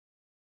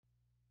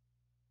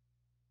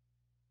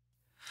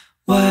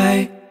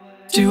Why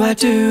do I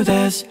do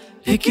this?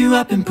 Pick you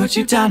up and put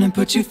you down and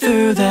put you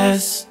through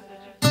this.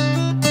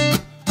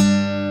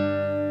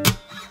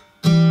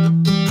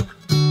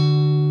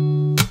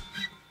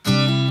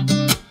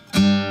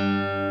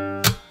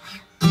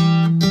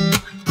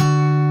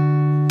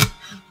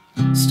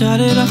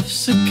 Started off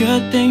as a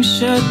good thing,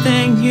 sure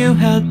thing. You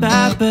held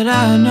back, but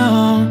I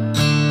know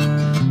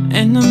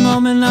in the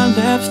moment our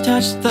lips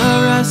touched the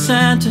right,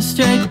 sent us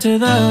straight to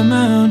the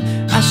moon.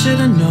 I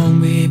should've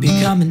known we'd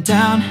be coming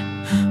down,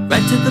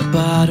 right to the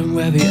bottom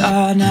where we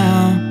are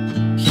now.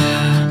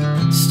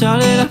 Yeah,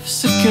 started off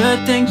as a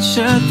good thing,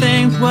 sure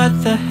thing.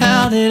 What the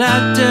hell did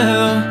I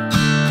do?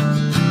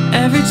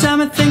 Every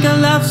time I think I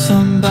love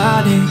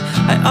somebody,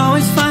 I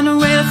always find a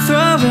way to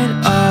throw it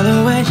all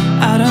away.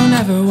 I don't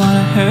ever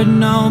wanna hurt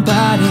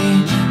nobody.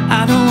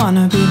 I don't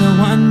wanna be the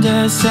one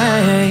to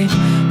say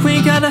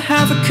we gotta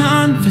have a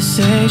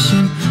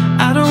conversation.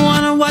 I don't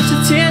wanna watch the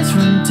tears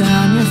run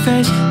down your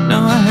face.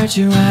 No, I hurt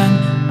you and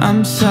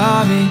I'm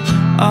sorry.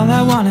 All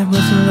I wanted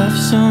was to love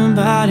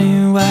somebody.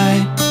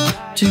 Why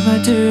do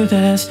I do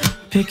this?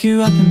 Pick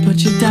you up and put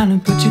you down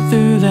and put you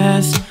through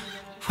this.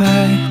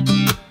 Why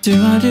do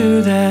I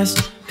do this?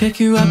 Pick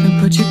you up and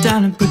put you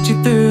down and put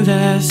you through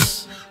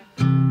this.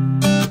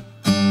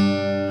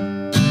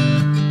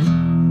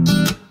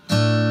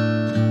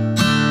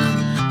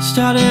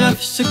 Started off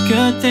as a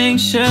good thing,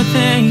 sure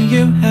thing.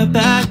 You held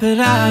back, but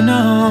I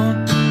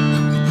know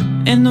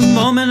in the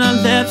moment our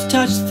lips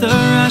touched the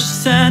rush,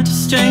 sent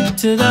us straight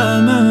to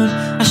the moon.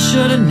 I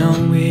should've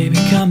known we'd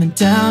be coming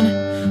down,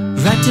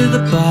 right to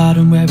the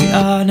bottom where we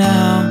are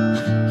now.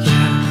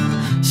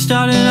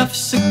 Started off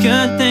as a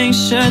good thing,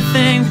 sure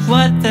thing.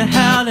 What the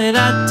hell did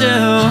I do?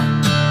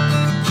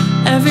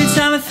 Every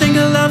time I think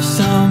I love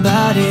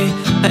somebody,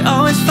 I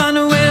always find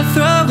a way to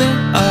throw it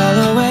all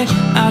away.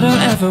 I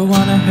don't ever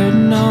wanna hurt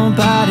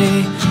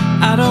nobody.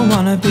 I don't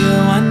wanna be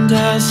the one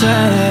to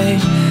say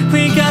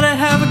we gotta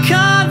have a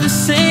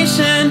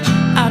conversation.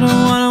 I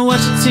don't wanna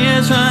watch the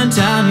tears run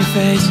down your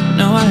face.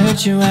 No, I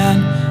hurt you and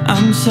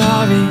I'm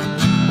sorry.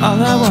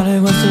 All I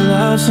wanted was to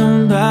love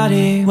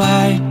somebody.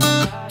 Why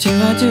do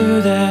I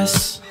do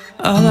this?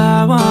 All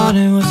I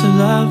wanted was to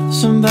love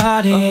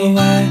somebody. Oh,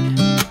 why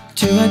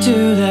do I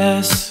do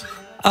this?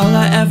 All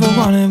I ever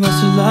wanted was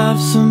to love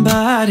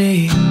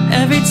somebody.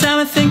 Every time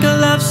I think I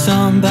love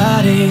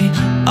somebody,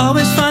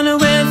 always find a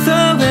way to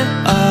throw it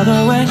all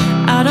away.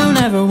 I don't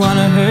ever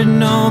wanna hurt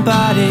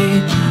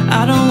nobody.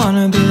 I don't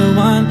wanna be the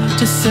one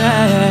to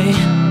say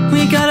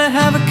we gotta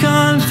have a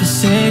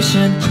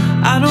conversation.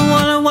 I don't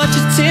wanna watch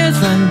your tears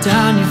run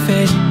down your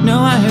face. No,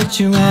 I hurt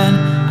you and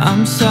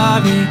I'm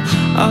sorry.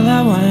 All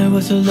I wanted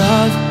was to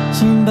love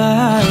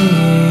somebody.